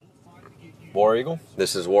War Eagle.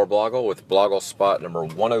 This is War Blogle with BlogleSpot number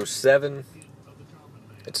 107.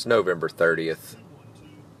 It's November 30th.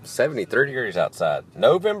 73 degrees outside.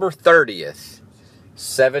 November 30th.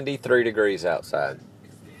 73 degrees outside.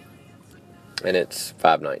 And it's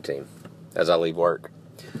 5:19 as I leave work.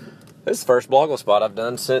 This is the first BlogleSpot I've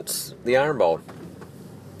done since the Iron Bowl.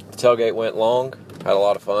 The tailgate went long. Had a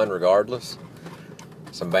lot of fun regardless.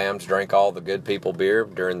 Some BAMs drank all the good people beer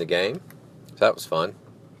during the game. So that was fun.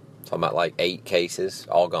 Talking about like 8 cases,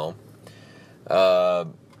 all gone.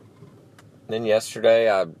 Then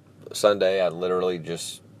Sunday, I literally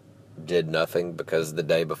just did nothing because the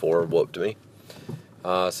day before whooped me.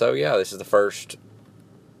 So yeah, this is the first.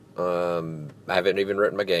 I haven't even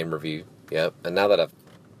written my game review yet. And now that I've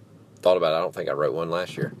thought about it, I don't think I wrote one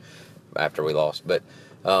last year after we lost. But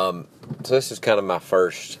so this is kind of my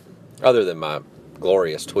first, other than my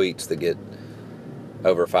glorious tweets that get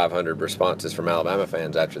over 500 responses from Alabama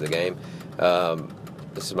fans after the game.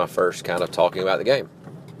 This is my first kind of talking about the game.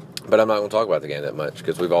 But I'm not going to talk about the game that much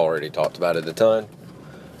because we've already talked about it a ton.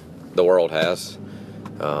 The world has.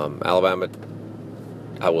 Alabama,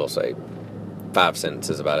 I will say 5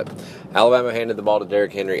 sentences about it. Alabama handed the ball to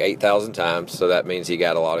Derrick Henry 8,000 times, so that means he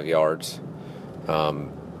got a lot of yards.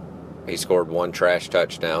 He scored 1 trash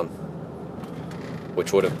touchdown,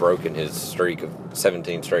 which would have broken his streak of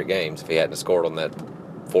 17 straight games if he hadn't scored on that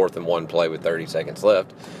 4th and 1 play with 30 seconds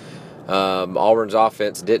left. Auburn's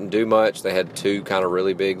offense didn't do much. They had 2 kind of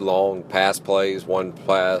really big, long pass plays. One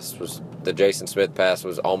pass was the Jason Smith pass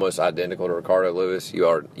was almost identical to Ricardo Lewis.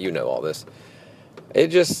 You know all this. It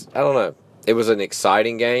just, I don't know. It was an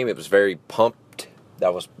exciting game. It was very pumped.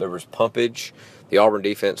 There was pumpage. The Auburn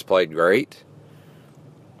defense played great.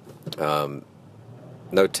 I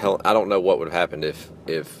don't know what would have happened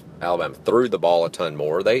if Alabama threw the ball a ton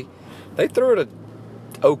more. They threw it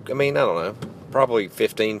I don't know, probably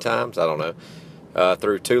 15 times. I don't know.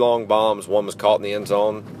 Threw 2 long bombs. One was caught in the end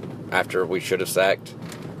zone after we should have sacked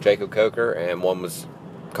Jacob Coker, and one was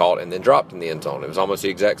caught and then dropped in the end zone. It was almost the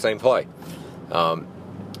exact same play.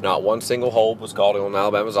 Not one single hold was called on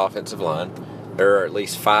Alabama's offensive line. There are at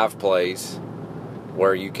least 5 plays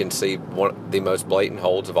where you can see the most blatant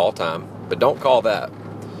holds of all time. But don't call that.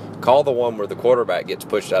 Call the one where the quarterback gets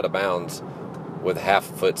pushed out of bounds with half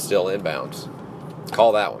a foot still inbounds.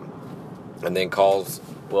 Call that one. And then calls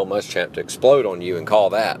Will Muschamp to explode on you and call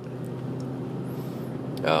that.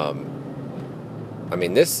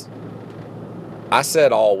 I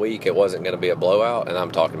said all week it wasn't going to be a blowout, and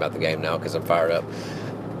I'm talking about the game now because I'm fired up.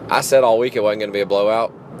 I said all week it wasn't going to be a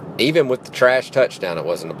blowout. Even with the trash touchdown, it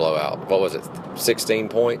wasn't a blowout. What was it, 16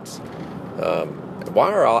 points?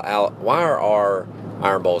 Why are our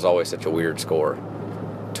Iron Bowls always such a weird score?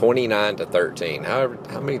 29-13. How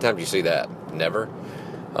many times do you see that? Never.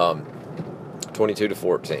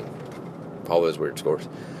 22-14. All those weird scores.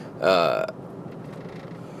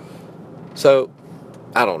 So,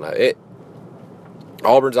 I don't know.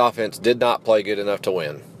 Auburn's offense did not play good enough to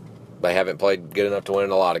win. They haven't played good enough to win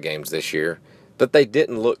in a lot of games this year. But they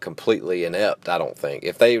didn't look completely inept, I don't think.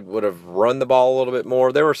 If they would have run the ball a little bit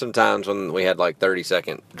more, there were some times when we had like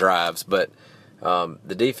 30-second drives, but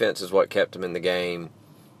the defense is what kept them in the game.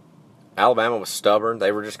 Alabama was stubborn.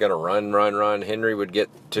 They were just going to run. Henry would get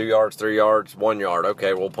 2 yards, 3 yards, 1 yard.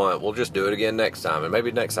 Okay, we'll punt. We'll just do it again next time, and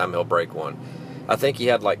maybe next time he'll break one. I think he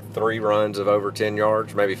had like 3 runs of over 10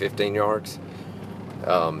 yards, maybe 15 yards.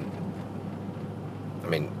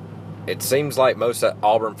 It seems like most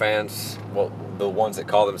Auburn fans, well, the ones that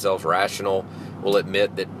call themselves rational, will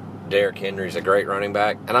admit that Derrick Henry's a great running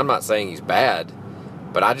back. And I'm not saying he's bad,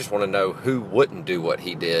 but I just want to know who wouldn't do what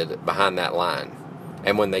he did behind that line.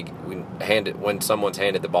 And when someone's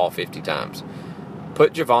handed the ball 50 times.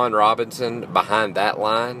 Put Javon Robinson behind that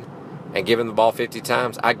line and give him the ball 50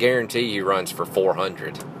 times, I guarantee he runs for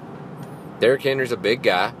 400. Derrick Henry's a big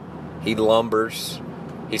guy. He lumbers.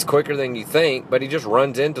 He's quicker than you think, but he just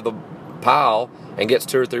runs into the pile and gets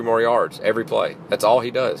 2 or 3 more yards every play. That's all he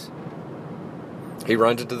does. He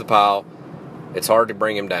runs into the pile. It's hard to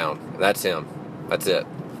bring him down. That's him. That's it.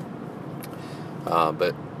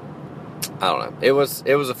 But I don't know. It was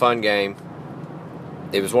a fun game.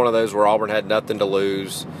 It was one of those where Auburn had nothing to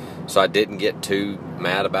lose, so I didn't get too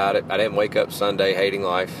mad about it. I didn't wake up Sunday hating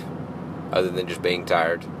life, other than just being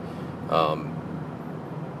tired.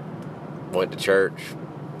 Went to church,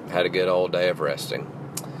 had a good old day of resting.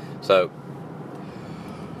 So,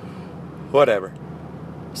 whatever.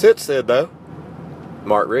 Since then, though,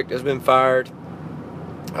 Mark Richt has been fired.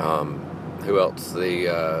 Who else?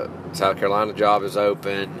 The South Carolina job is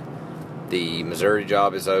open. The Missouri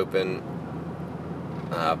job is open.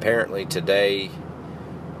 Apparently today,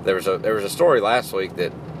 there was a story last week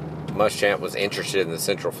that Muschamp was interested in the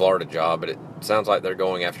Central Florida job, but it sounds like they're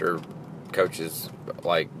going after coaches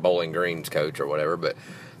like Bowling Green's coach or whatever. But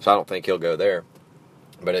so I don't think he'll go there.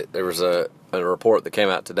 But there was a report that came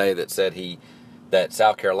out today that said that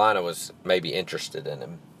South Carolina was maybe interested in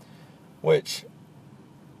him. Which,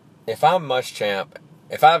 if I'm Muschamp,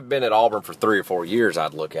 if I've been at Auburn for 3 or 4 years,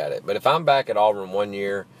 I'd look at it. But if I'm back at Auburn 1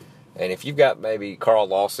 year, and if you've got maybe Carl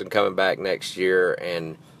Lawson coming back next year,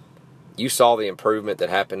 and you saw the improvement that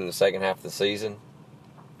happened in the second half of the season,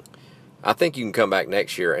 I think you can come back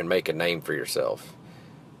next year and make a name for yourself.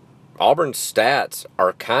 Auburn's stats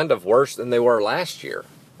are kind of worse than they were last year.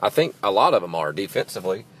 I think a lot of them are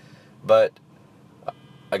defensively, but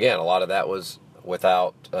again, a lot of that was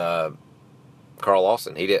without Carl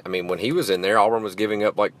Lawson. When he was in there, Auburn was giving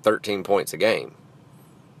up like 13 points a game.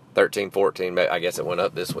 13, 14, I guess it went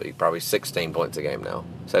up this week. Probably 16 points a game now.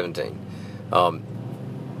 17.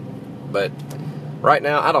 But right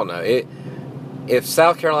now, I don't know. If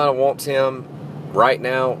South Carolina wants him right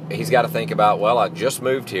now, he's got to think about, well, I just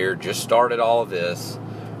moved here, just started all of this.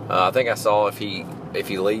 I think I saw if he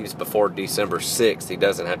leaves before December 6th, he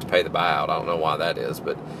doesn't have to pay the buyout. I don't know why that is,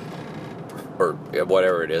 or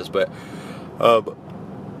whatever it is. But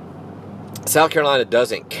South Carolina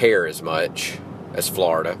doesn't care as much as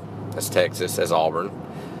Florida, as Texas, as Auburn.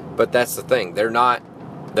 But that's the thing.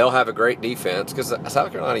 They'll have a great defense, because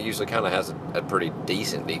South Carolina usually kind of has a pretty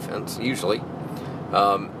decent defense, usually.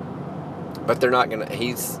 But they're not going to...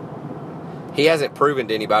 He hasn't proven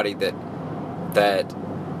to anybody that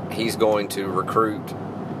he's going to recruit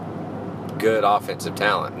good offensive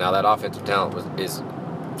talent. Now, that offensive talent is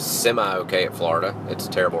semi-okay at Florida. It's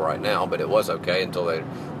terrible right now, but it was okay until their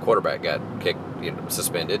quarterback got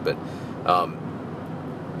suspended. But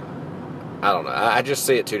I don't know. I just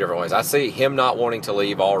see it two different ways. I see him not wanting to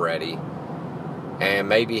leave already, and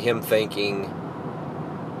maybe him thinking,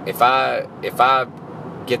 if I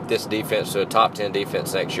get this defense to a top 10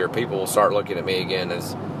 defense next year, people will start looking at me again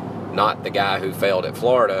as not the guy who failed at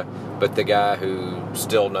Florida, but the guy who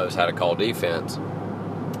still knows how to call defense.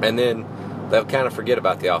 And then they'll kind of forget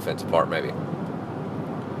about the offensive part, maybe.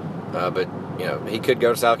 But he could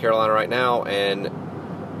go to South Carolina right now and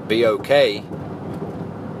be okay,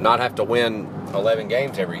 not have to win 11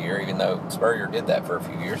 games every year, even though Spurrier did that for a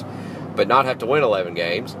few years, but not have to win 11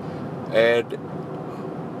 games, and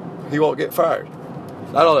he won't get fired.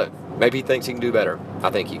 I don't know. Maybe he thinks he can do better. I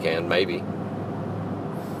think he can, maybe.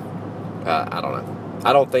 I don't know.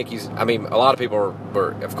 I don't think he's... a lot of people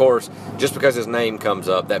are, of course, just because his name comes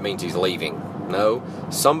up, that means he's leaving. No.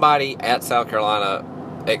 Somebody at South Carolina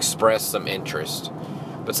expressed some interest.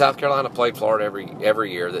 But South Carolina played Florida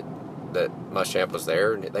every year that Muschamp was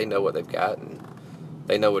there, and they know what they've got, and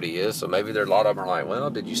they know what he is. So maybe a lot of them are like, well,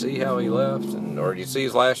 did you see how he left? Or did you see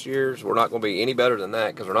his last years? We're not going to be any better than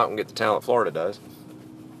that, because we're not going to get the talent Florida does.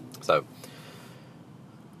 So,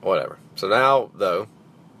 whatever. So now, though,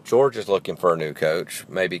 Georgia's looking for a new coach,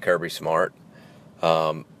 maybe Kirby Smart.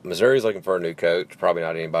 Missouri's looking for a new coach, probably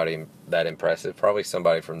not anybody that impressive, probably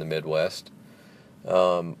somebody from the Midwest.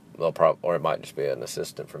 Or it might just be an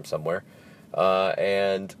assistant from somewhere.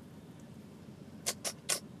 And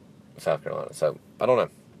South Carolina. So, I don't know.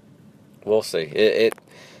 We'll see.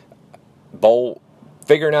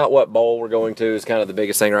 Figuring out what bowl we're going to is kind of the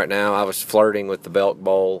biggest thing right now. I was flirting with the Belk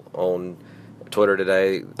Bowl on Twitter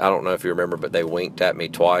today. I don't know if you remember, but they winked at me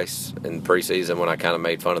twice in preseason when I kind of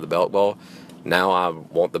made fun of the Belk Bowl. Now I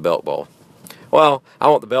want the Belk Bowl. Well, I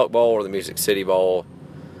want the Belk Bowl or the Music City Bowl.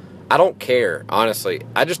 I don't care, honestly.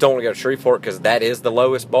 I just don't want to go to Shreveport because that is the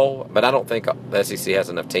lowest bowl, but I don't think the SEC has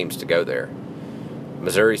enough teams to go there.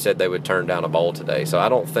 Missouri said they would turn down a bowl today, so I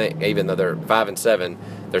don't think, even though they're 5-7,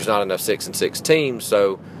 there's not enough 6-6 teams,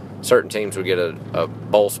 so certain teams would get a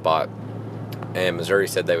bowl spot, and Missouri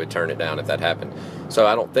said they would turn it down if that happened. So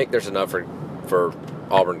I don't think there's enough for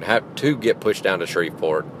Auburn to get pushed down to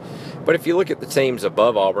Shreveport. But if you look at the teams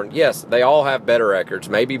above Auburn, yes, they all have better records,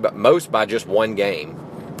 maybe most by just one game.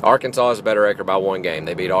 Arkansas has a better record by one game.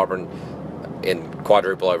 They beat Auburn in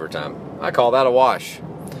quadruple overtime. I call that a wash.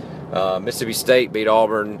 Mississippi State beat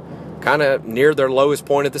Auburn kind of near their lowest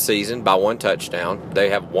point of the season by one touchdown.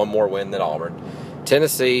 They have one more win than Auburn.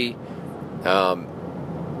 Tennessee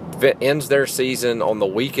ends their season on the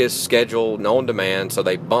weakest schedule known to man, so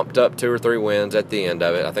they bumped up 2 or 3 wins at the end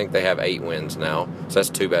of it. I think they have 8 wins now, so that's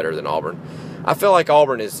 2 better than Auburn. I feel like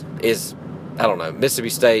Auburn is I don't know. Mississippi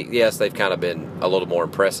State, yes, they've kind of been a little more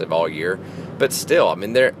impressive all year, but still,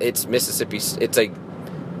 it's Mississippi. It's a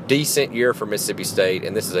decent year for Mississippi State,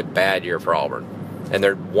 and this is a bad year for Auburn, and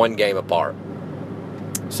they're one game apart.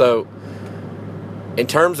 So, in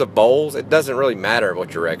terms of bowls, it doesn't really matter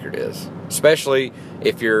what your record is. especially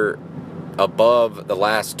if you're above the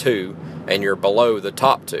last two and you're below the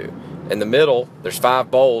top two. In the middle, there's 5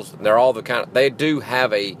 bowls, and they're all they do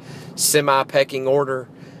have a semi-pecking order,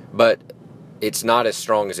 but it's not as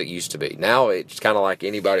strong as it used to be. Now it's kind of like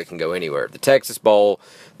anybody can go anywhere. The Texas Bowl,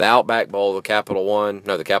 the Outback Bowl, the Capital One.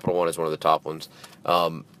 No, the Capital One is one of the top ones.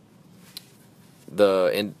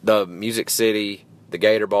 The Music City, the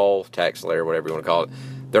Gator Bowl, Tax Layer, whatever you want to call it.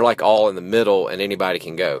 They're like all in the middle, and anybody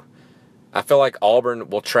can go. I feel like Auburn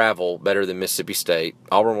will travel better than Mississippi State.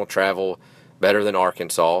 Auburn will travel better than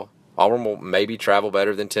Arkansas. Auburn will maybe travel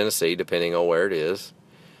better than Tennessee, depending on where it is.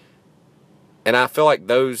 And I feel like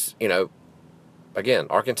those, again,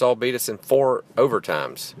 Arkansas beat us in 4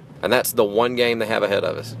 overtimes. And that's the one game they have ahead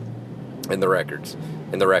of us in the record.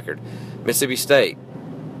 Mississippi State,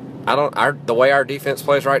 the way our defense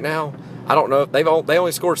plays right now, I don't know if they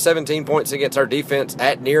only scored 17 points against our defense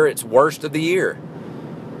at near its worst of the year.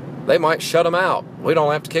 They might shut them out. We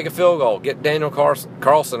don't have to kick a field goal. Get Daniel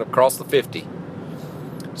Carlson across the 50.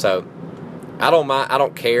 So, I don't mind. I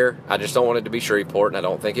don't care. I just don't want it to be Shreveport, and I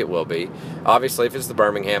don't think it will be. Obviously, if it's the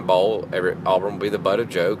Birmingham Bowl, Auburn will be the butt of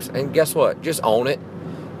jokes. And guess what? Just own it.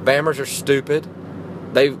 Bammers are stupid.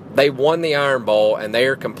 They won the Iron Bowl, and they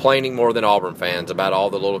are complaining more than Auburn fans about all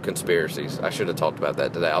the little conspiracies. I should have talked about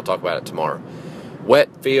that today. I'll talk about it tomorrow. Wet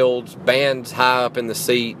fields, bands high up in the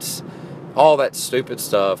seats, all that stupid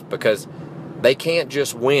stuff, because they can't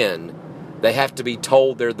just win. They have to be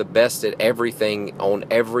told they're the best at everything on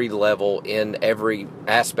every level in every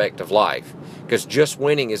aspect of life. Because just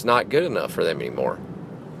winning is not good enough for them anymore.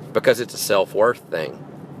 Because it's a self-worth thing.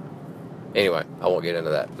 Anyway, I won't get into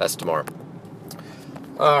that. That's tomorrow.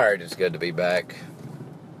 Alright, it's good to be back.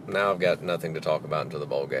 Now I've got nothing to talk about until the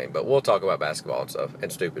bowl game. But we'll talk about basketball and stuff.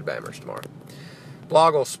 And stupid Bammers tomorrow.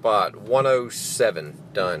 BlogleSpot 107.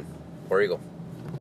 Done. War Eagle.